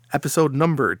episode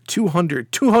number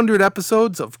 200. 200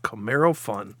 episodes of Camaro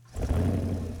fun.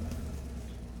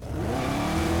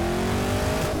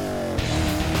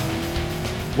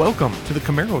 Welcome to the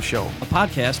Camaro Show, a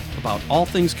podcast about all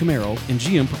things Camaro and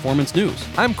GM Performance News.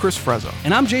 I'm Chris Frezza.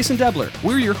 And I'm Jason Debler.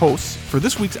 We're your hosts for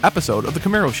this week's episode of the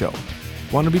Camaro Show.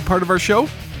 Want to be part of our show?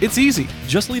 It's easy.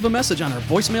 Just leave a message on our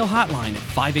voicemail hotline at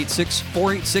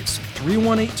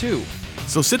 586-486-3182.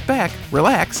 So sit back,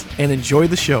 relax, and enjoy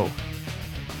the show.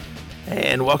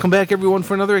 And welcome back, everyone,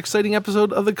 for another exciting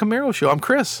episode of the Camaro Show. I'm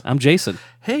Chris. I'm Jason.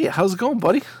 Hey, how's it going,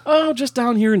 buddy? Oh, just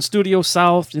down here in Studio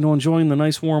South, enjoying the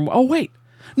nice warm... Oh, wait.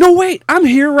 No, wait. I'm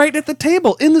here right at the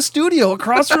table in the studio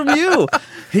across from you.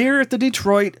 Here at the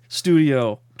Detroit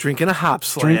studio. Drinking a hop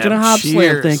slam. Drinking a hop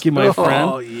slam, thank you, my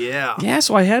friend. Oh, yeah. Yeah,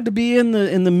 so I had to be in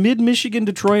the mid-Michigan,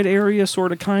 Detroit area,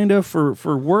 sort of, kind of,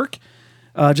 for work,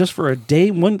 just for a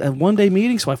one-day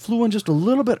meeting. So I flew in just a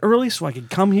little bit early so I could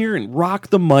come here and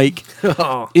rock the mic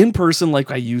in person like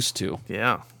I used to.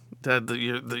 Yeah.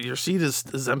 Your seat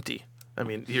is empty. I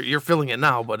mean, you're filling it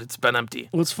now, but it's been empty.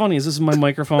 What's funny is this is my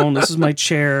microphone, this is my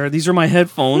chair, these are my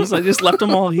headphones. I just left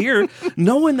them all here,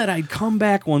 knowing that I'd come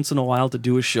back once in a while to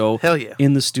do a show. Hell yeah.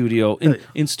 In the studio,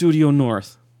 in Studio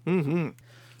North. Mm-hmm.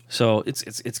 So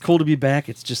it's cool to be back.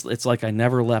 It's like I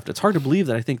never left. It's hard to believe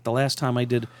that I think the last time I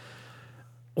did...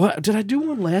 What did I do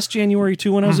one last January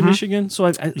too when I was in Michigan? So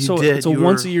it's a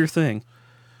once-a-year thing.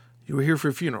 You were here for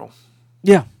a funeral.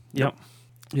 Yeah. Yep.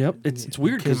 It's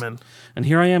weird and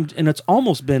here I am, and it's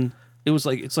almost been.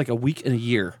 It's like a week and a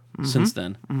year since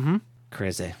then. Mm-hmm.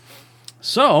 Crazy.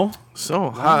 So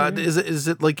is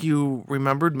it like you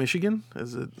remembered Michigan?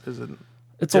 Is it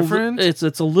different?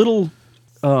 It's a little.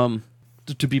 To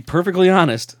be perfectly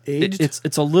honest,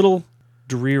 it's a little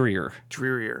drearier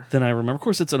than I remember. Of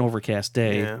course, it's an overcast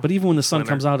day, but even when the sun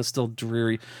comes out, it's still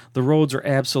dreary. The roads are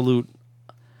absolute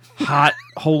hot,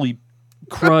 holy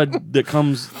crud that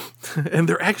comes, and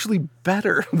they're actually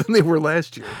better than they were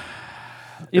last year.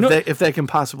 If that can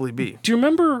possibly be. Do you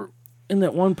remember in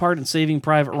that one part in Saving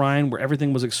Private Ryan where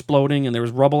everything was exploding and there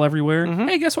was rubble everywhere? Mm-hmm.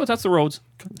 Hey, guess what? That's the roads.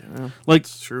 Yeah,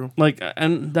 that's true.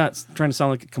 And that's trying to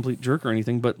sound like a complete jerk or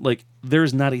anything, but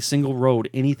there's not a single road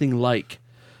anything like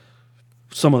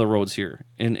some of the roads here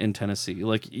in Tennessee.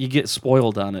 You get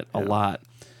spoiled on it a lot.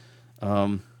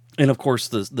 And of course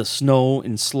the snow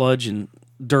and sludge and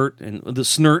dirt and the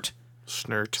snert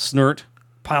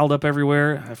piled up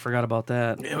everywhere. I forgot about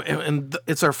that. And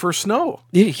it's our first snow.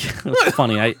 Yeah, it's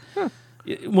funny.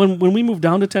 When we moved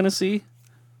down to Tennessee,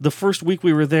 the first week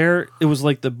we were there, it was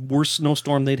like the worst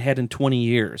snowstorm they'd had in 20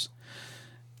 years.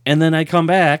 And then I come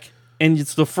back, and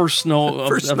it's the first snow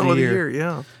of the year.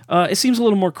 Yeah. It seems a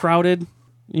little more crowded.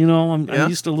 I'm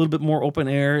used to a little bit more open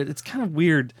air. It's kind of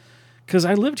weird because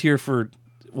I lived here since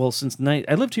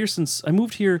I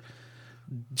moved here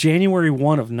January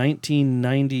 1 of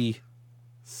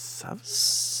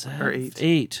 1997 or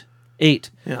 8.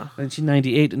 Yeah.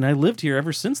 1998, and I lived here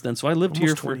ever since then. So I lived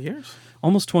here for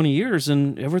almost 20 years,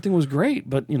 and everything was great.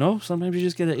 But, sometimes you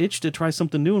just get an itch to try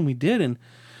something new, and we did. And,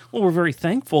 we're very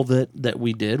thankful that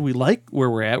we did. We like where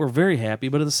we're at. We're very happy.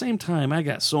 But at the same time, I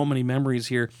got so many memories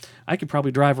here. I could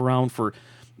probably drive around for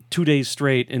 2 days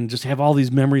straight and just have all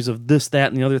these memories of this,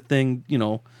 that, and the other thing,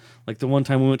 Like the one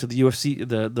time we went to the UFC,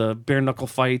 the bare knuckle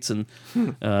fights, and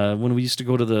when we used to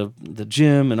go to the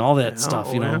gym and all that stuff,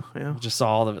 just saw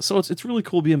all of it. So it's really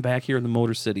cool being back here in the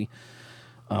Motor City.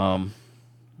 One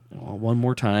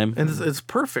more time, and it's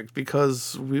perfect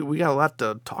because we got a lot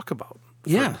to talk about.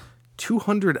 Yeah,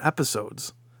 200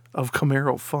 episodes of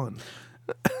Camaro fun,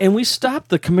 and we stopped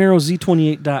the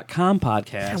CamaroZ28.com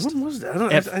podcast. Yeah, when was that?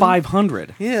 At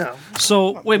 500. Yeah.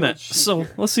 So wait a minute. So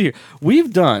let's see here.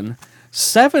 We've done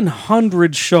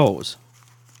 700 shows.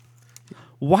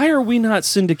 Why are we not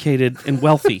syndicated and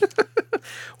wealthy?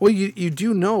 Well, you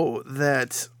do know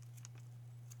that...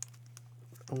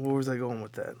 Where was I going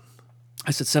with that?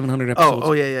 I said 700 episodes.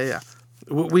 Oh, yeah.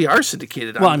 We are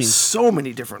syndicated on so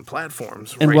many different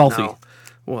platforms and right wealthy. Now.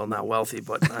 Well, not wealthy,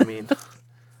 but I mean...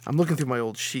 I'm looking through my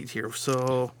old sheet here,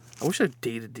 so I wish I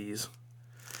dated these.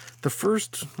 The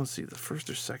first or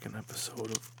second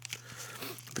episode of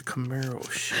the Camaro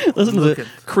Show. Listen to the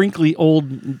crinkly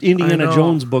old Indiana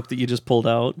Jones book that you just pulled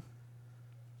out.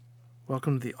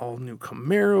 Welcome to the all-new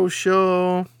Camaro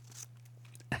Show.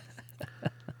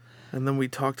 And then we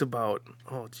talked about,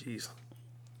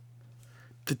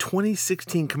 the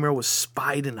 2016 Camaro was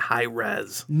spied in high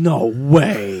res. No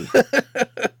way.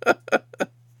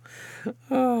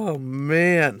 Oh,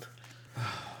 man.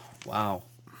 Wow.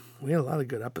 We had a lot of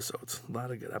good episodes. Well, we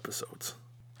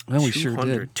sure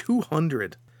did.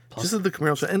 200. Plus. This is the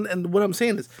Camaro Show. And what I'm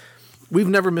saying is, We've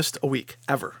never missed a week,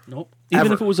 ever. Nope.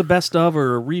 Even if it was a best of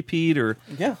or a repeat or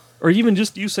even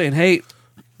just you saying, hey,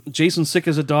 Jason's sick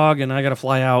as a dog and I got to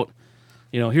fly out.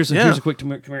 Here's a quick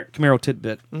Camaro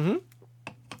tidbit. Mm-hmm.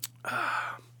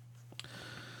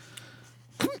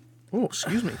 Oh,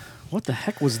 excuse me. What the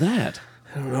heck was that?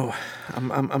 I don't know.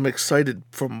 I'm excited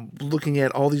from looking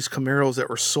at all these Camaros that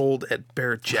were sold at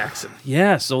Barrett-Jackson.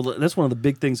 Yeah, so that's one of the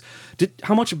big things.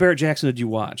 How much of Barrett-Jackson did you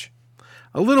watch?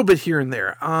 A little bit here and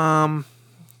there. I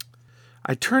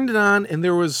turned it on, and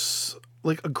there was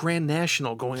like a Grand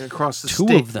National going across the state.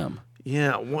 Two of them.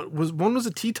 Yeah, one was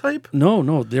a T-type?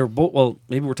 No, they were both. Well,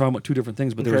 maybe we're talking about two different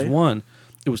things, but there was one.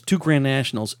 It was two Grand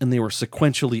Nationals, and they were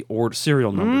sequentially or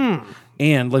serial numbered.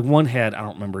 And like one had, I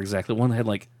don't remember exactly, one had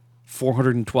like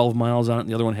 412 miles on it, and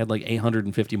the other one had like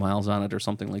 850 miles on it or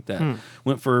something like that.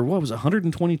 Went for, what was it,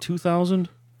 122,000?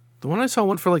 The one I saw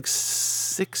went for like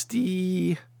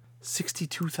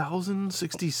 62,000,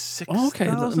 66,000. Oh, okay,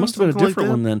 it must have been a different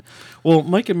one then. Well,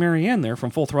 Mike and Marianne there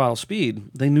from Full Throttle Speed,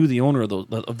 they knew the owner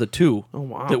of the two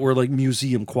that were like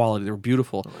museum quality. They were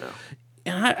beautiful. Oh,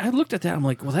 yeah. And I looked at that, I'm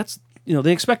like, well, that's,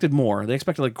 they expected more. They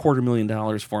expected like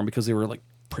 $250,000 for them because they were like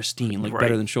pristine, like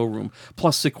better than showroom,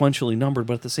 plus sequentially numbered.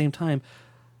 But at the same time,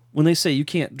 when they say you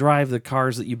can't drive the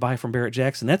cars that you buy from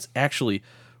Barrett-Jackson, that's actually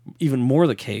even more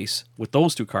the case with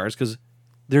those two cars because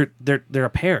they're a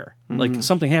pair. Like if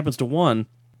something happens to one,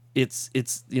 it's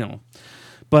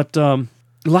But a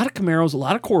lot of Camaros, a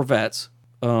lot of Corvettes,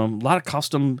 a lot of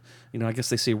custom. I guess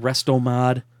they say Resto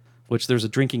Mod, which there's a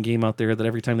drinking game out there that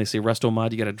every time they say Resto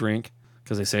Mod, you got to drink.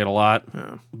 Because they say it a lot.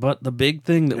 Yeah. But the big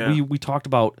thing that we talked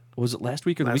about, was it last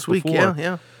week or the week before?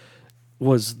 Yeah.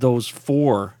 Was those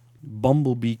 4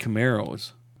 Bumblebee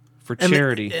Camaros for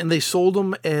charity. And they sold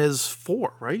them as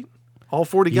 4, right? All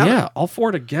 4 together? Yeah, all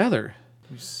 4 together.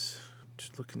 Just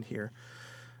looking here.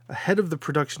 Ahead of the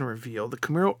production reveal, the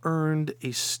Camaro earned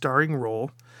a starring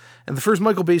role in the first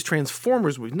Michael Bay's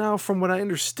Transformers movie. Now, from what I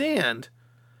understand,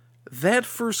 that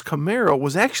first Camaro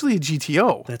was actually a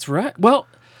GTO. That's right. Well,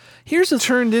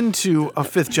 turned into a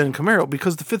 5th gen Camaro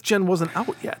because the 5th gen wasn't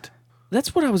out yet.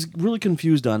 That's what I was really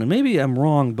confused on, and maybe I'm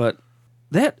wrong, but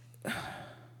that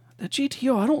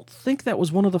GTO, I don't think that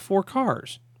was one of the 4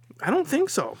 cars. I don't think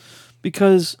so.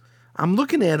 Because I'm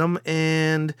looking at them,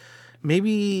 and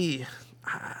maybe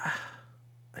I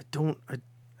don't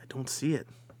see it.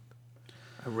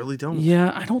 I really don't.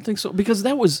 Yeah, I don't think so because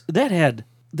it was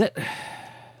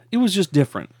just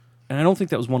different, and I don't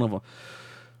think that was one of them.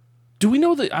 Do we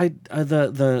know the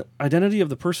identity of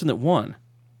the person that won?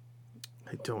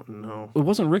 I don't know. It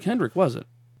wasn't Rick Hendrick, was it?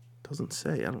 Doesn't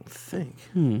say, I don't think.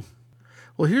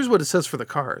 Well, here's what it says for the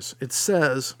cars. It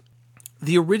says,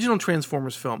 the original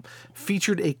Transformers film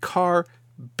featured a car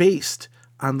based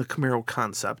on the Camaro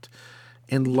concept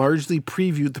and largely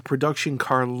previewed the production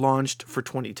car launched for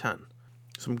 2010.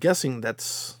 So I'm guessing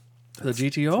that's the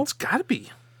GTO? It's got to be.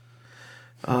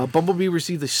 Bumblebee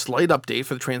received a slight update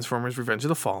for the Transformers Revenge of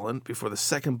the Fallen before the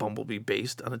second Bumblebee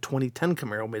based on a 2010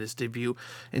 Camaro made its debut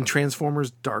in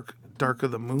Transformers Dark of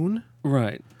the Moon.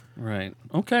 Right.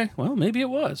 Okay, well, maybe it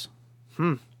was.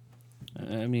 I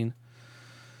mean,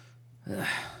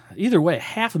 either way,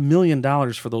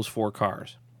 $500,000 for those 4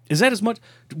 cars. Is that as much?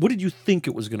 What did you think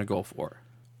it was going to go for?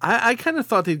 I kind of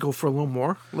thought they'd go for a little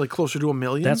more, like closer to $1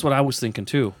 million. That's what I was thinking,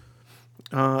 too.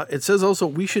 It says also,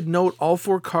 we should note all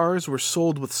 4 cars were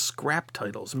sold with scrap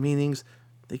titles, meaning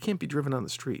they can't be driven on the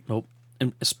street. Nope.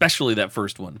 And especially that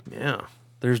first one. Yeah.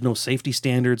 There's no safety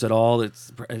standards at all.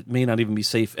 It may not even be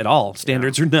safe at all.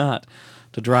 Standards or not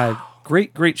to drive. Wow.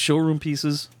 Great showroom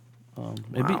pieces.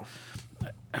 Maybe wow.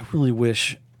 I really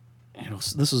wish,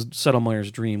 this is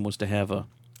Settlemeyer's dream was to have a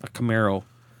Camaro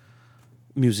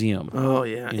museum. Oh,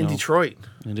 yeah. In Detroit.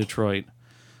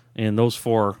 And those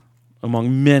 4...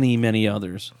 among many, many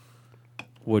others,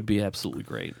 would be absolutely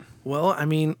great. Well, I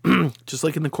mean, just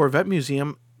like in the Corvette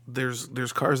Museum, there's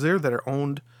cars there that are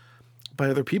owned by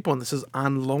other people, and this is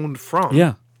on loan from.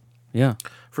 Yeah.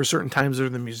 For certain times they're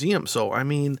in the museum. So, I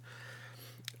mean,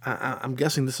 I'm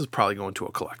guessing this is probably going to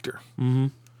a collector. Mm-hmm.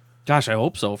 Gosh, I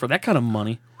hope so. For that kind of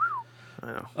money. I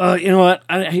know. You know what?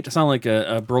 I hate to sound like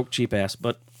a broke cheap ass,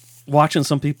 but watching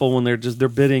some people when they're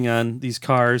bidding on these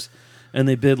cars, and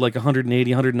they bid like $180,000,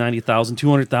 $190,000,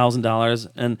 $200,000,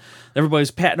 and everybody's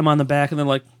patting them on the back, and they're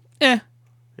like, I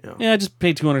just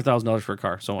paid $200,000 for a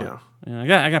car. So I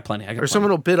got plenty. Or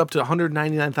someone will bid up to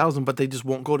 $199,000, but they just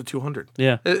won't go to $200,000.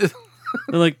 Yeah, they're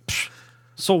like,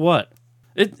 so what?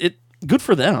 It good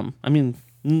for them. I mean,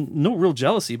 no real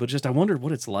jealousy, but just I wondered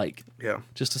what it's like. Yeah,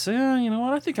 just to say, you know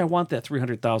what? I think I want that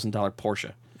 $300,000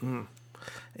 Porsche.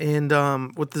 And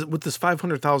with this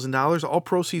 $500,000, all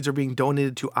proceeds are being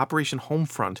donated to Operation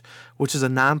Homefront, which is a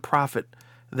nonprofit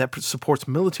that supports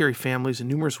military families in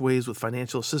numerous ways with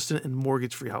financial assistance and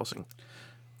mortgage-free housing.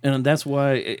 And that's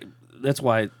why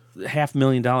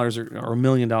 $500,000 or $1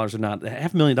 million or not,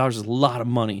 $500,000 is a lot of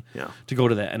money to go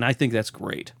to that, and I think that's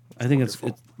great. I think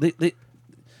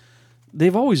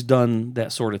they've always done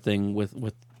that sort of thing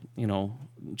with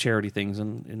charity things,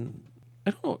 and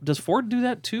I don't know. Does Ford do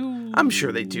that too? I'm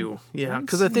sure they do. Yeah,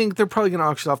 because I think they're probably going to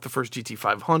auction off the first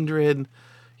GT500.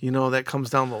 That comes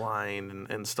down the line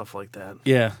and stuff like that.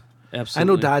 Yeah, absolutely.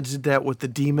 I know Dodge did that with the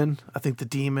Demon. I think the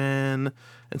Demon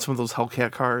and some of those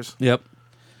Hellcat cars. Yep.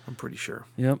 I'm pretty sure.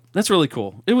 Yep. That's really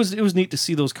cool. It was neat to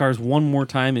see those cars one more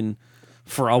time, and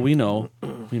for all we know,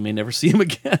 we may never see them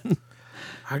again.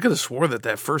 I could have swore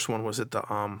that first one was at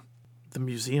the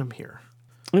museum here.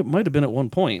 It might have been at one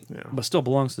point, but still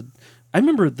belongs to... I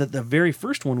remember that the very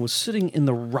first one was sitting in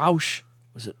the Roush...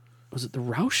 Was it the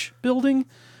Roush building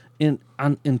in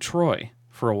Troy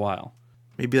for a while?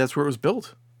 Maybe that's where it was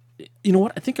built. You know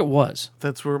what? I think it was.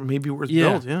 That's where maybe it was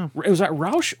built, yeah. It was at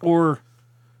Roush or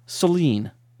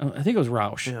Celine. I think it was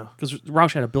Roush. Yeah. Because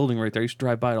Roush had a building right there. I used to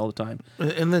drive by it all the time.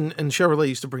 And Chevrolet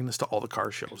used to bring this to all the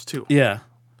car shows, too. Yeah.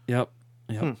 Yep.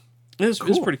 It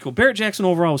was pretty cool. Barrett Jackson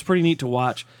overall was pretty neat to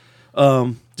watch.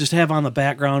 Just have on the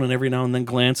background and every now and then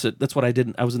glance at... That's what I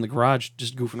did. I was in the garage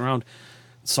just goofing around.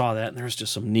 Saw that, and there was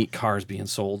just some neat cars being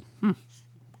sold.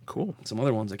 Cool. Some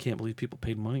other ones I can't believe people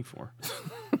paid money for.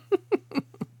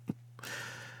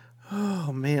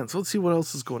 Oh, man. So let's see what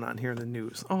else is going on here in the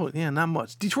news. Oh, yeah, not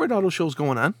much. Detroit Auto Show's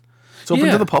going on. It's open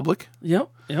to the public. Yep.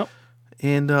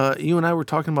 And you and I were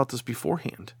talking about this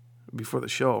beforehand, before the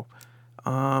show.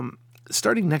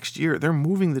 Starting next year, they're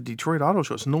moving the Detroit Auto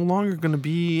Show. It's no longer going to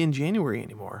be in January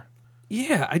anymore.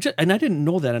 Yeah, I didn't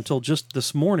know that until just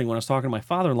this morning when I was talking to my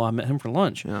father-in-law. I met him for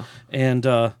lunch. Yeah. And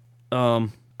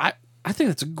I think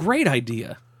that's a great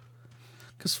idea.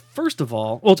 Because first of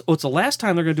all, it's the last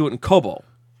time they're going to do it in Cobo.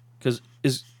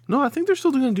 No, I think they're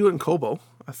still going to do it in Cobo.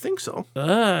 I think so.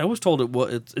 I was told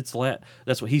it's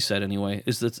that's what he said anyway.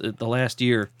 Is that the last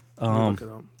year? Look it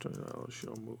up.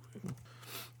 Show moving.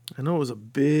 I know it was a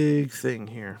big thing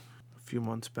here a few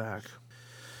months back.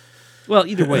 Well,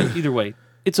 either way,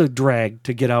 it's a drag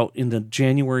to get out in the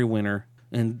January winter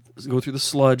and go through the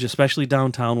sludge, especially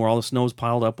downtown where all the snow's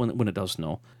piled up when it does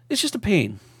snow. It's just a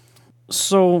pain.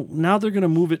 So now they're going to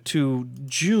move it to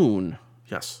June.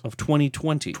 Yes. Of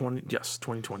 2020.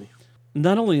 2020.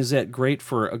 Not only is that great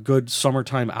for a good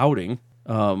summertime outing,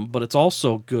 but it's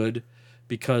also good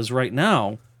because right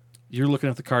now you're looking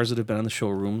at the cars that have been on the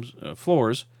showrooms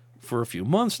floors for a few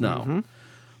months now. Mm-hmm.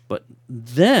 But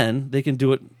then they can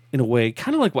do it in a way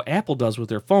kind of like what Apple does with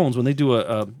their phones when they do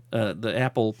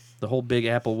the whole big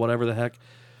Apple, whatever the heck,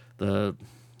 what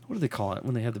do they call it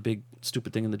when they have the big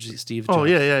stupid thing in the Steve Jobs? Oh,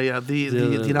 yeah.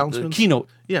 The announcements. The keynote.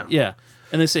 Yeah.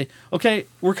 And they say, okay,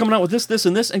 we're coming out with this,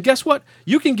 and this, and guess what?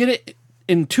 You can get it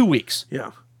in 2 weeks.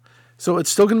 Yeah. So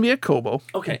it's still going to be at Cobo.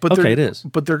 Okay. It is.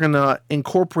 But they're going to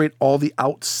incorporate all the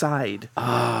outside.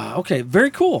 Okay.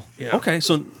 Very cool. Yeah. Okay.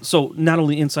 So not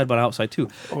only inside, but outside, too.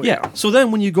 Oh, yeah. So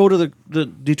then when you go to the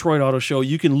Detroit Auto Show,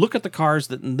 you can look at the cars,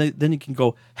 then you can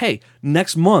go, hey,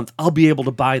 next month I'll be able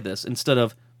to buy this instead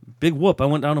of, big whoop, I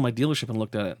went down to my dealership and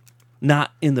looked at it.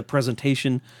 Not in the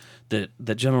presentation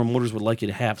that General Motors would like you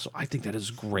to have. So I think that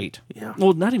is great. Yeah.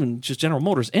 Well, not even just General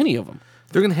Motors, any of them.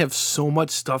 They're going to have so much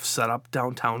stuff set up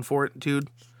downtown for it, dude.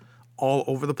 All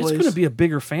over the place. It's going to be a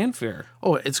bigger fanfare.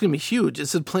 Oh, it's going to be huge. It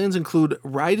said plans include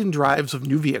ride and drives of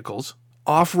new vehicles,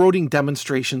 off-roading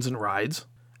demonstrations and rides,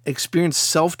 experience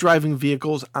self-driving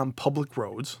vehicles on public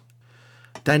roads,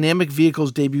 dynamic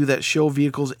vehicles debut that show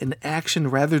vehicles in action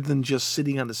rather than just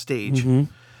sitting on a stage,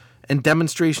 and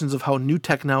demonstrations of how new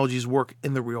technologies work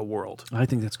in the real world. I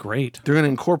think that's great. They're going to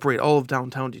incorporate all of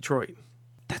downtown Detroit.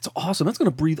 That's awesome. That's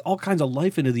going to breathe all kinds of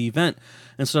life into the event.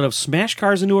 Instead of smash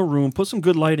cars into a room, put some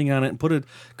good lighting on it, and put a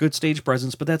good stage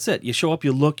presence, but that's it. You show up,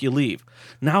 you look, you leave.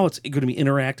 Now it's going to be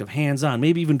interactive, hands-on,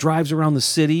 maybe even drives around the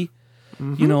city.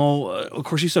 Mm-hmm. You know, of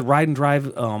course, you said ride and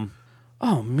drive.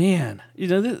 Oh, man. You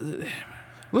know,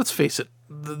 let's face it.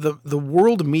 The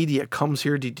world media comes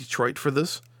here to Detroit for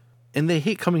this, and they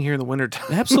hate coming here in the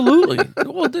wintertime. Absolutely.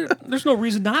 Well, there's no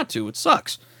reason not to. It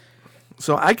sucks.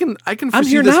 So I can. I'm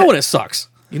here now, and it sucks.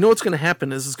 You know what's going to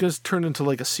happen is it's going to turn into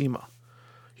like a SEMA.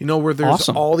 You know, where there's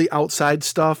all the outside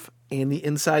stuff and the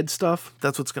inside stuff.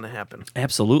 That's what's going to happen.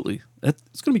 Absolutely.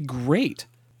 It's going to be great.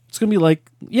 It's going to be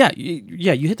like,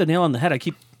 you hit the nail on the head. I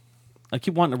keep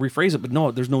wanting to rephrase it, but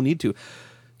no, there's no need to.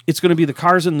 It's going to be the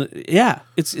cars and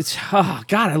it's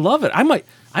God, I love it. I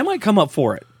might come up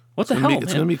for it. What the hell?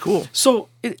 It's going to be cool. So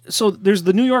there's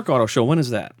the New York Auto Show. When is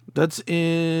that? That's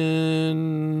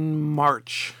in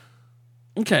March.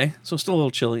 Okay, so still a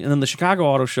little chilly. And then the Chicago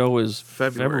Auto Show is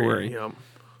February. Yep.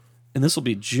 And this will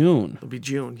be June. It'll be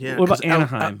June, yeah. What about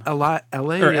Anaheim? LA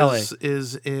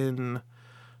is in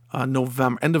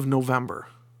November, end of November.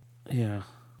 Yeah.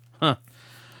 Huh.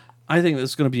 I think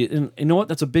that's going to be, and you know what?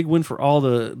 That's a big win for all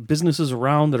the businesses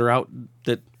around that are out,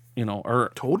 that,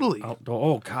 are totally. Out,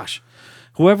 oh, gosh.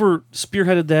 Whoever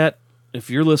spearheaded that, if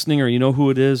you're listening or you know who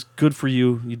it is, good for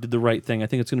you. You did the right thing. I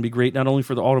think it's going to be great, not only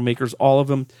for the automakers, all of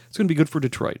them. It's going to be good for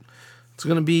Detroit. It's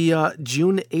going to be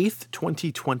June 8th,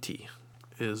 2020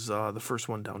 is the first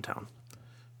one downtown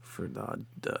for the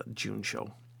June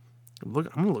show. I'm going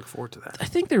to look forward to that. I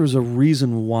think there was a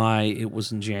reason why it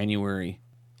was in January.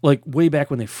 Like way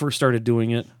back when they first started doing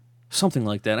it. Something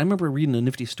like that. I remember reading a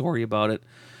nifty story about it.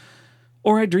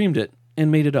 Or I dreamed it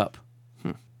and made it up.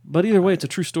 But either way, it's a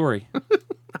true story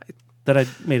that I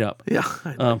made up. Yeah,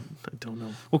 I don't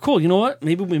know. Well, cool. You know what?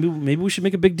 Maybe we should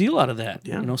make a big deal out of that.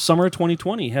 Yeah. Summer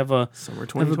 2020. Summer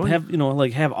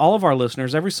 2020. Have all of our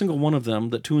listeners, every single one of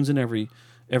them that tunes in every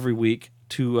week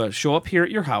to show up here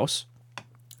at your house.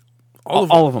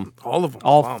 All of them.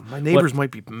 Wow, my neighbors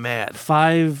might be mad.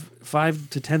 5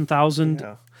 to 10,000.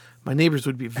 Yeah. My neighbors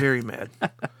would be very mad.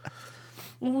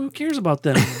 Well, who cares about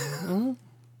them?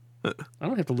 I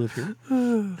don't have to live here.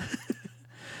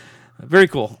 Very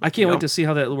cool. I can't wait to see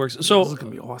how that works. So, this is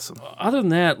going to be awesome. Other than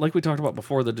that, like we talked about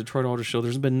before, the Detroit Auto Show,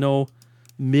 there's been no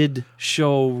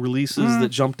mid-show releases that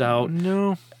jumped out.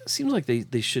 No. It seems like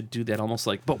they should do that almost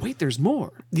like, but wait, there's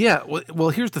more. Yeah, well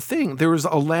here's the thing. There was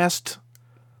a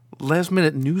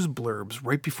last-minute news blurbs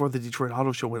right before the Detroit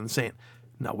Auto Show went insane.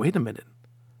 Now, wait a minute.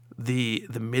 The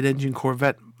mid-engine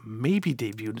Corvette may be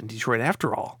debuted in Detroit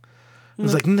after all. It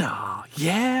was like, no,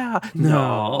 yeah,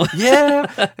 no,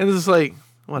 yeah. And it's like,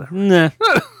 whatever. Nah.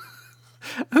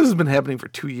 This has been happening for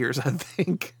 2 years, I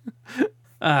think.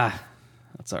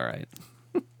 That's all right.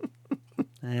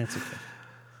 That's okay.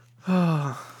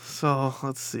 So,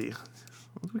 let's see.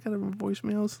 We got any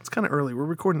voicemails? It's kind of early. We're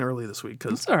recording early this week.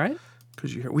 That's all right.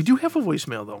 Because you're here. We do have a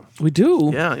voicemail, though. We do?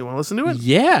 Yeah, you want to listen to it?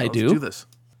 Yeah, I do. Let's do this.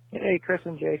 Hey, Chris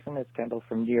and Jason. It's Kendall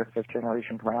from New York 5th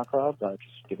Generation Camaro Club.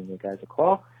 Just giving you guys a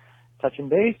call. Touching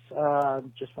base.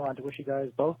 Just wanted to wish you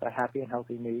guys both a happy and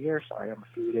healthy New Year. Sorry I'm a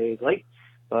few days late,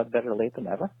 but better late than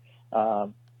never.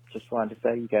 Just wanted to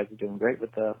say you guys are doing great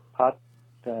with the pod.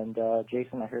 And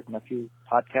Jason, I heard in a few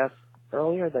podcasts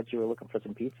earlier that you were looking for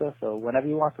some pizza. So whenever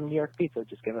you want some New York pizza,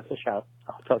 just give us a shout.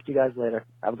 I'll talk to you guys later.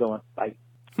 Have a good one. Bye.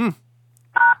 You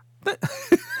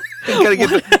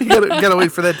gotta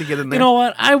wait for that to get in there. You know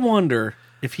what? I wonder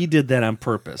if he did that on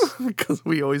purpose. Because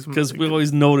we always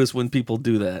notice when people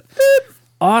do that.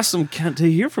 Awesome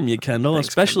to hear from you, Kendall. Thanks,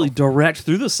 especially Kendall. Direct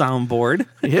through the soundboard.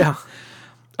 Yeah.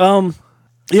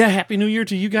 Yeah. Happy New Year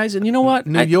to you guys. And you know what?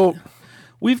 New York.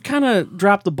 We've kind of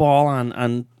dropped the ball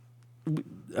on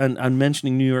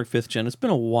mentioning New York 5th Gen. It's been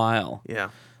a while. Yeah.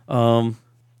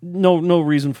 No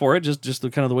reason for it. Just the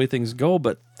kind of the way things go.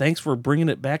 But thanks for bringing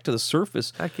it back to the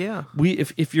surface. Heck yeah.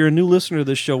 If you're a new listener to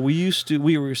this show, we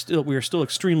are still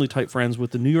extremely tight friends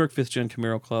with the New York 5th Gen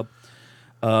Camaro Club.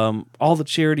 All the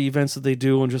charity events that they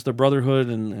do, and just the brotherhood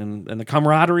and the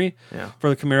camaraderie for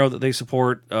the Camaro that they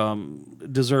support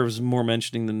deserves more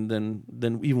mentioning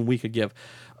than even we could give.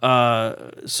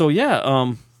 Shout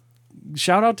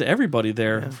out to everybody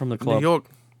there from the club.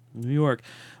 New York.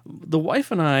 The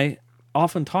wife and I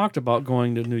often talked about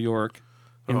going to New York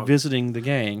and visiting the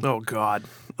gang. Oh God!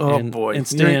 Oh boy! And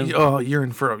staying. You're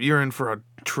in for a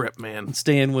trip, man. And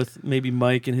staying with maybe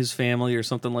Mike and his family or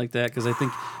something like that, because I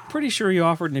think pretty sure he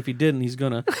offered, and if he didn't, he's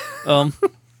gonna. And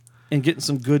getting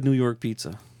some good New York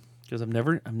pizza, because I've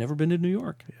never been to New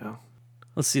York. Yeah.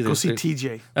 Let's see. Go see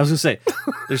TJ. I was gonna say,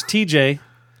 there's TJ,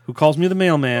 who calls me the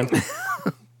mailman.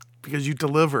 Because you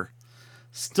deliver.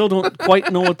 Still don't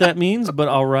quite know what that means, but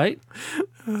all right.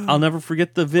 I'll never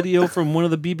forget the video from one of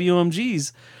the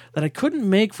BBOMGs that I couldn't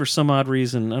make for some odd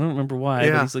reason. I don't remember why.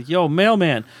 Yeah. But he's like, yo,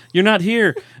 mailman, you're not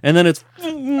here. And then it's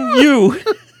you.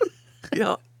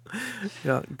 Yeah.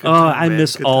 I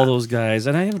miss all those guys.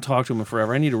 And I haven't talked to him in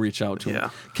forever. I need to reach out to him.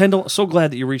 Kendall, so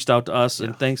glad that you reached out to us.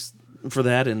 And thanks for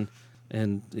that. And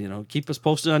keep us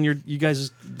posted on you guys'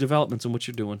 developments and what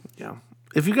you're doing. Yeah.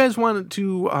 If you guys wanted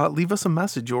to leave us a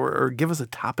message or give us a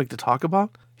topic to talk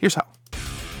about, here's how.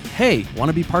 Hey, want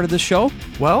to be part of this show?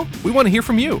 Well, we want to hear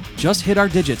from you. Just hit our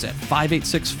digits at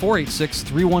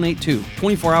 586-486-3182,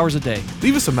 24 hours a day.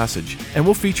 Leave us a message, and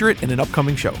we'll feature it in an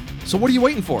upcoming show. So what are you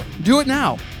waiting for? Do it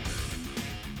now.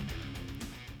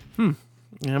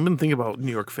 Yeah, I've been thinking about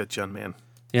New York 5th Gen, man.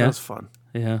 Yeah. That was fun.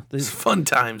 Yeah. It's fun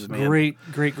times, man.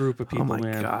 Great group of people, man. Oh,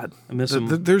 my God. I miss them.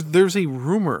 There's a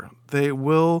rumor there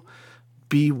will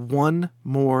be one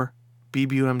more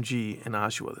BBUMG in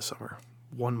Oshawa this summer.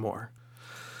 One more.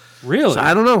 Really? So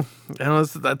I don't know.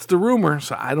 That's the rumor.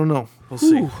 So I don't know. We'll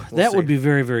see. That would be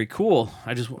very, very cool.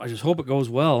 I just hope it goes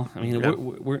well. I mean,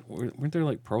 weren't there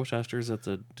like protesters at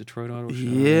the Detroit Auto Show?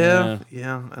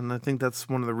 Yeah. And I think that's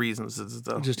one of the reasons. Is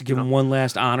just to give them one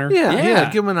last honor.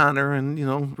 Yeah. Give them an honor,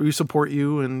 and we support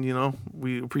you, and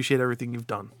we appreciate everything you've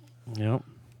done. Yep.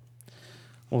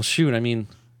 Well, shoot. I mean,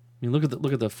 look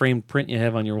at the framed print you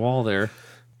have on your wall there,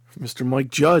 Mr. Mike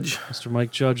Judge. Mr.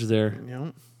 Mike Judge there.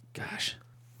 Yep. Gosh.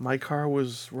 My car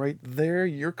was right there.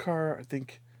 Your car, I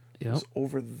think, was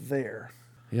over there.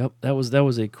 Yep, that was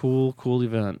a cool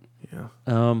event. Yeah.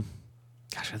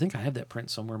 Gosh, I think I have that print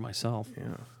somewhere myself.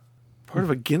 Yeah. Part of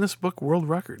a Guinness Book World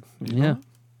Record. Yeah.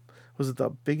 Was it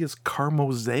the biggest car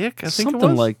mosaic? I think something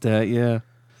it was like that. Yeah.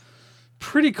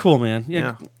 Pretty cool, man.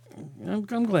 Yeah. I'm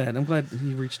glad. I'm glad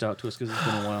he reached out to us because it's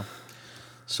been a while.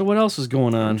 So what else is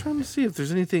going on? I'm trying to see if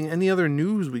there's any other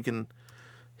news we can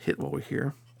hit while we're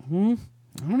here.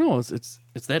 I don't know. It's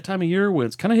that time of year when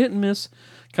it's kind of hit and miss,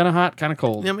 kind of hot, kind of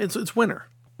cold. Yeah, I mean, it's winter.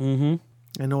 Mm-hmm.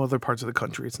 I know other parts of the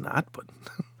country it's not, but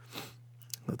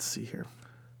let's see here.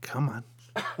 Come on.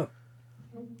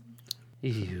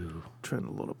 Ew. Trying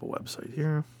to load up a website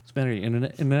here. It's better.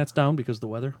 Internet's down because of the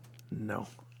weather? No.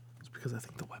 It's because I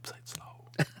think the website's slow.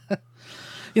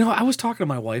 I was talking to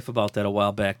my wife about that a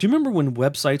while back. Do you remember when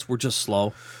websites were just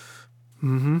slow?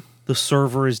 Mm-hmm. The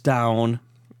server is down.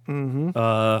 Mm-hmm.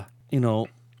 The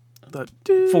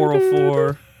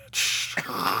 404.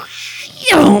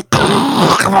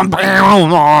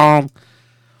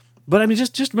 But I mean,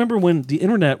 just remember when the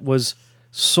internet was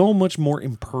so much more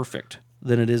imperfect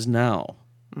than it is now.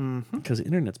 Mm-hmm. Because the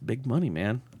internet's big money,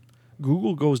 man.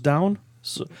 Google goes down.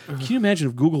 So can you imagine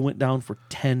if Google went down for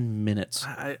 10 minutes?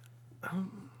 I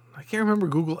can't remember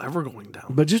Google ever going down.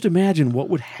 But just imagine what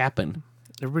would happen.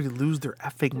 Everybody lose their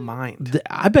effing mind.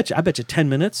 I bet you 10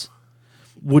 minutes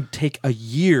would take a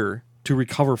year to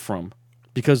recover from,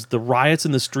 because the riots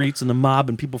in the streets and the mob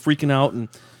and people freaking out, and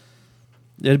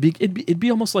it'd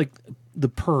be almost like the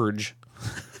purge.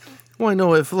 Well, I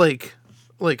know if like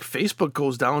Facebook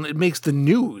goes down, it makes the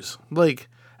news. Like,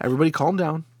 everybody calm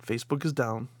down. Facebook is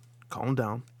down. Calm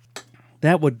down.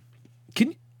 That would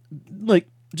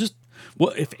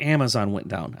if Amazon went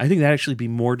down, I think that'd actually be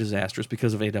more disastrous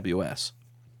because of AWS.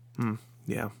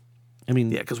 Yeah. I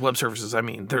mean, because web services,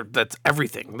 that's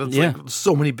everything. That's like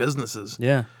so many businesses.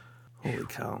 Yeah. Holy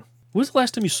cow. When was the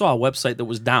last time you saw a website that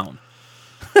was down?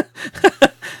 I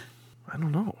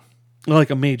don't know. Like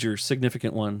a major,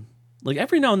 significant one. Like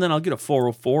every now and then I'll get a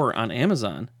 404 on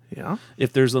Amazon. Yeah.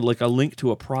 If there's a link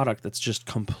to a product that's just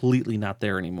completely not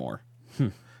there anymore.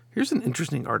 Here's an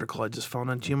interesting article I just found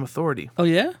on GM Authority. Oh,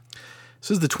 yeah? It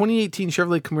says the 2018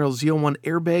 Chevrolet Camaro Z01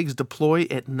 airbags deploy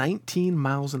at 19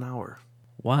 miles an hour.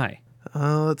 Why?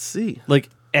 Let's see. Like,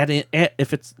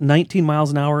 if it's 19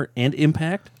 miles an hour and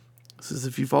impact? This is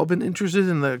if you've all been interested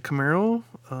in the Camaro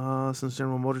since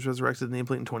General Motors resurrected the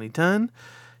nameplate in 2010.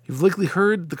 You've likely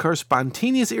heard the car's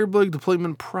spontaneous airbag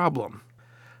deployment problem.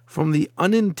 From the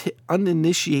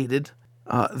uninitiated,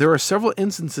 there are several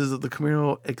instances of the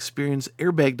Camaro experienced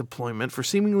airbag deployment for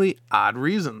seemingly odd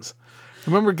reasons.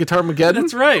 Remember Guitar Mageddon?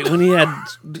 That's right. When he had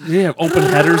open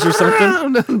headers or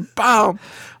something. Boom.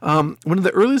 One of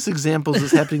the earliest examples of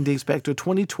this happening dates back to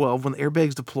 2012 when the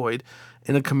airbags deployed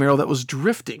in a Camaro that was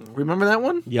drifting. Remember that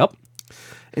one? Yep.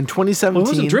 In 2017. Well, it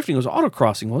wasn't drifting. It was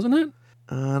autocrossing, wasn't it?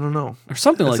 I don't know. Or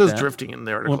something like that. It says drifting in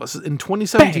the article. Well, in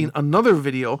 2017, another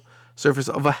video surfaced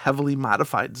of a heavily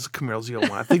modified Camaro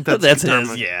Z01. I think that's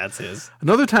his. Yeah, it's his.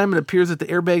 Another time, it appears that the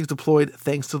airbags deployed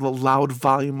thanks to the loud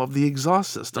volume of the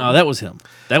exhaust system. Oh, that was him.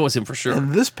 That was him for sure.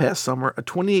 And this past summer, a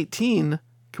 2018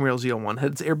 Camaro Z01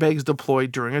 had its airbags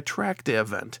deployed during a track day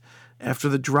event after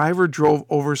the driver drove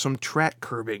over some track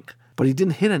curbing, but he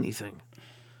didn't hit anything.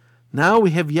 Now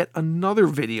we have yet another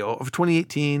video of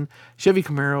 2018 Chevy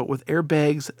Camaro with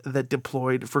airbags that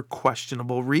deployed for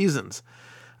questionable reasons.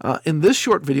 In this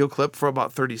short video clip for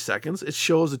about 30 seconds, it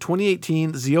shows a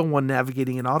 2018 Z01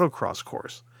 navigating an autocross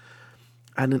course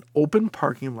on an open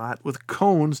parking lot with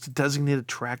cones to designate a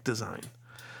track design.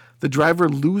 The driver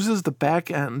loses the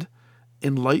back end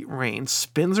in light rain,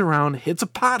 spins around, hits a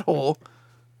pothole,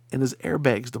 and his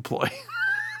airbags deploy.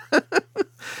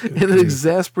 And an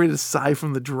exasperated sigh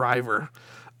from the driver.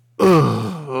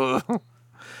 Ugh.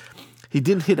 He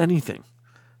didn't hit anything,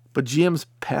 but GM's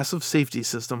passive safety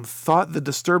system thought the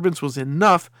disturbance was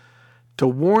enough to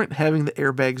warrant having the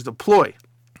airbags deploy.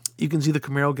 you can see the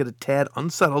Camaro get a tad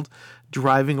unsettled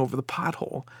driving over the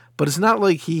pothole. But it's not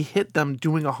like he hit them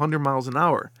doing 100 miles an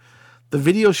hour. The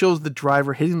video shows the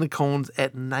driver hitting the cones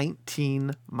at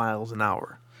 19 miles an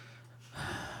hour.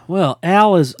 Well,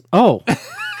 Al is... Oh.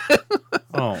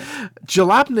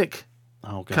 Jalopnik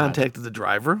contacted the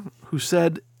driver, who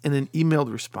said in an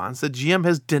emailed response that GM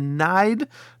has denied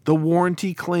the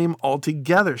warranty claim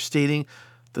altogether, stating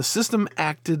the system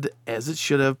acted as it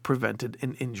should have, prevented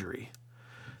an injury.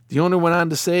 The owner went on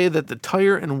to say that the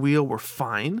tire and wheel were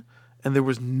fine and there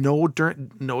was no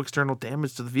external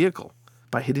damage to the vehicle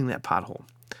by hitting that pothole.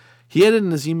 He added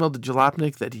in his email to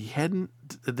Jalopnik that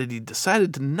he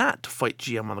decided not to fight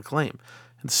GM on the claim.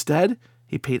 Instead,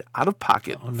 he paid out of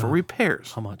pocket for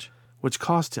repairs. How much? Which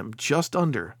cost him just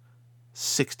under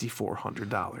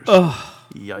 $6,400.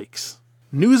 Yikes.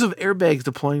 News of airbags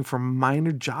deploying for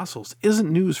minor jostles isn't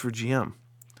news for GM.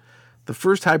 The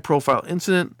first high-profile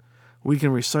incident we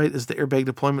can recite is the airbag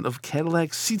deployment of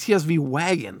Cadillac's CTS-V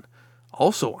wagon,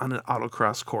 also on an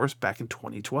autocross course back in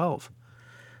 2012.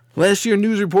 Last year,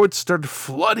 news reports started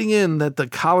flooding in that the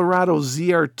Colorado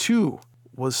ZR2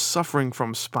 was suffering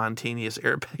from spontaneous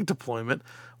airbag deployment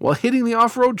while hitting the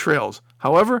off-road trails.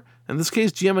 However, in this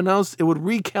case, GM announced it would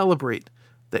recalibrate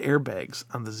the airbags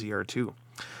on the ZR2.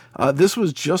 This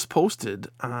was just posted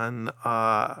on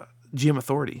GM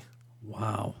Authority.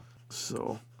 Wow.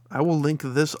 So I will link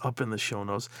this up in the show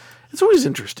notes. It's always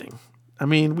interesting. I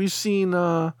mean, we've seen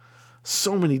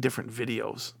so many different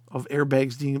videos of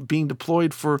airbags being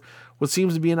deployed for what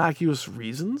seems to be innocuous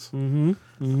reasons. Mm-hmm.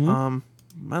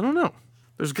 Mm-hmm. I don't know.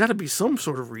 There's got to be some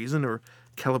sort of reason or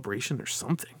calibration or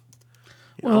something.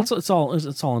 Well, it's all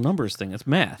a numbers thing. It's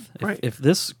math. Right. If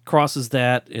this crosses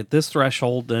that at this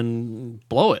threshold, then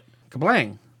blow it.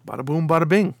 Kablang. Bada boom, bada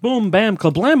bing. Boom, bam,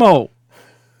 kablamo.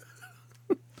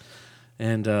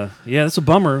 And that's a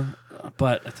bummer.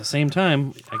 But at the same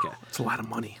time, it's a lot of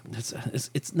money.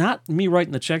 It's not me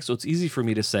writing the check, so it's easy for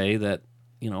me to say that,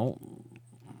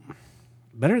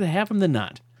 better to have them than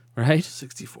not, right?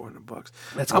 $6,400.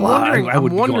 That's a lot. I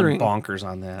would be going bonkers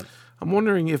on that. I'm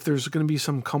wondering if there's going to be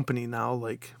some company now,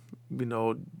 like,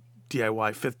 DIY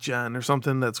 5th Gen or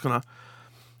something, that's going to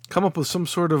come up with some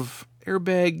sort of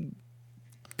airbag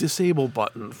disable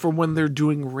button for when they're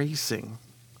doing racing.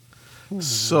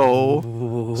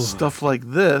 So stuff like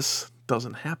this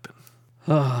doesn't happen.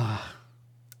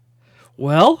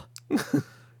 Well,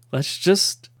 let's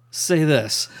just say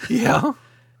this. Yeah?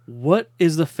 What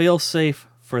is the fail-safe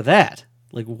for that?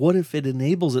 Like, what if it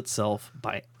enables itself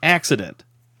by accident?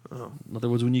 Oh. In other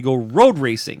words, when you go road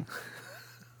racing.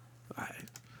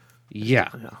 Yeah,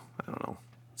 I don't know.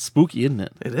 Spooky, isn't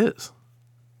it? It is.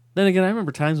 Then again, I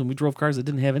remember times when we drove cars that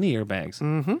didn't have any airbags.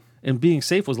 Mm-hmm. And being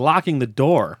safe was locking the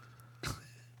door.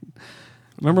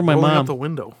 Remember my Rolling mom? out the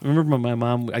window. Remember my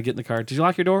mom? I get in the car. Did you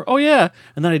lock your door? Oh yeah.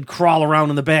 And then I'd crawl around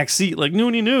in the back seat like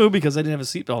new because I didn't have a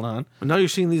seatbelt on. And now you're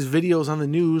seeing these videos on the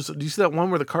news. Do you see that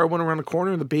one where the car went around the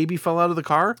corner and the baby fell out of the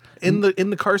car in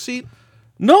the car seat?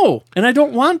 No, and I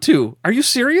don't want to. Are you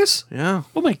serious? Yeah.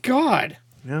 Oh my God.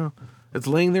 Yeah. It's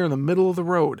laying there in the middle of the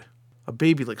road. A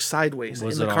baby like sideways in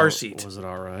the car seat. Was it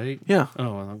all right? Yeah.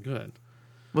 Oh, well, good.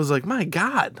 Was like, my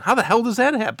God, how the hell does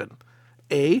that happen?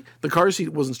 A, the car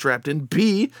seat wasn't strapped in.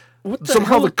 B,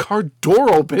 somehow the car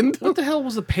door opened. What the hell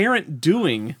was the parent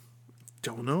doing?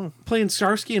 Don't know. Playing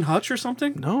Starsky and Hutch or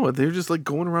something? No, they're just like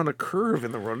going around a curve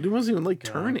in the road. It wasn't even like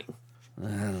turning. I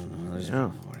don't know.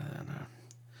 Yeah.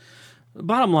 The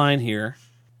bottom line here,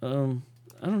 I don't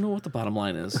know what the bottom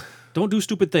line is. Don't do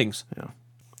stupid things. Yeah.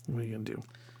 What are you going to do?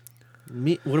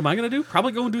 What am I going to do?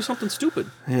 Probably go and do something stupid.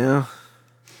 Yeah.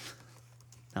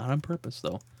 Not on purpose,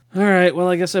 though. All right, well,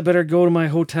 I guess I better go to my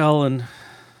hotel and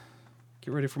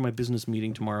get ready for my business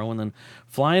meeting tomorrow, and then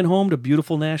flying home to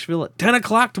beautiful Nashville at 10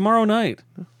 o'clock tomorrow night.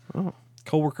 Oh.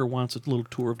 Coworker wants a little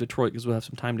tour of Detroit because we'll have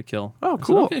some time to kill. Oh, I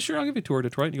cool. said, okay, sure, I'll give you a tour of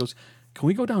Detroit. And he goes, can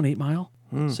we go down 8 Mile?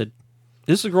 I said,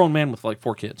 this is a grown man with like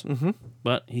 4 kids,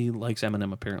 but he likes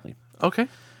Eminem apparently. Okay.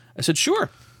 I said, sure,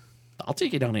 I'll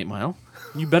take you down 8 Mile.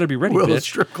 You better be ready, Well, bitch. the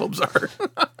strip clubs are.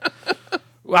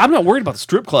 Well, I'm not worried about the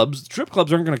strip clubs. Strip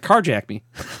clubs aren't going to carjack me.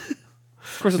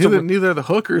 Of course, it's neither are the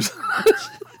hookers.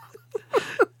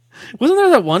 Wasn't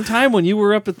there that one time when you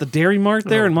were up at the Dairy Mart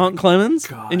there in Mount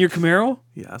Clemens in your Camaro?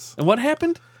 Yes. And what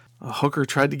happened? A hooker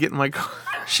tried to get in my car.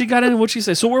 She got in and what'd she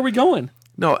say? So where are we going?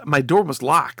 No, my door was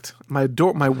locked. My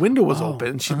window was open,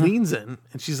 and she leans in,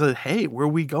 and she's like, hey, where are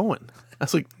we going? I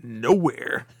was like,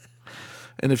 nowhere.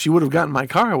 And if she would have gotten in my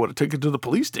car, I would have taken her to the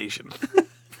police station.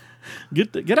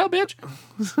 Get out, bitch.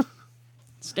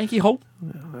 Stanky hoe.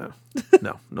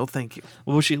 No, thank you.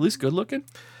 Well, was she at least good looking?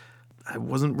 I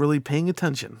wasn't really paying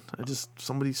attention.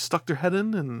 Somebody stuck their head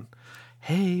in and,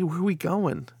 hey, where are we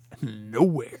going?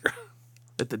 Nowhere.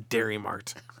 At the Dairy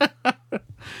Mart.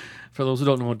 For those who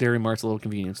don't know, Dairy Mart's a little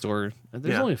convenience store.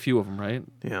 There's only a few of them, right?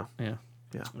 Yeah. Yeah.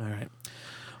 All right.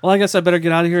 Well, I guess I better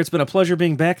get out of here. It's been a pleasure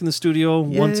being back in the studio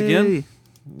once again.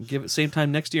 Give it same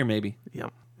time next year, maybe.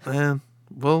 Yep. And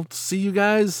we'll see you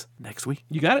guys next week.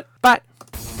 You got it? Bye.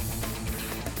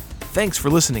 Thanks for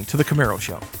listening to The Camaro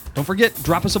Show. Don't forget,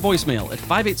 drop us a voicemail at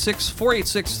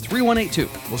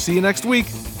 586-486-3182. We'll see you next week.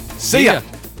 See ya.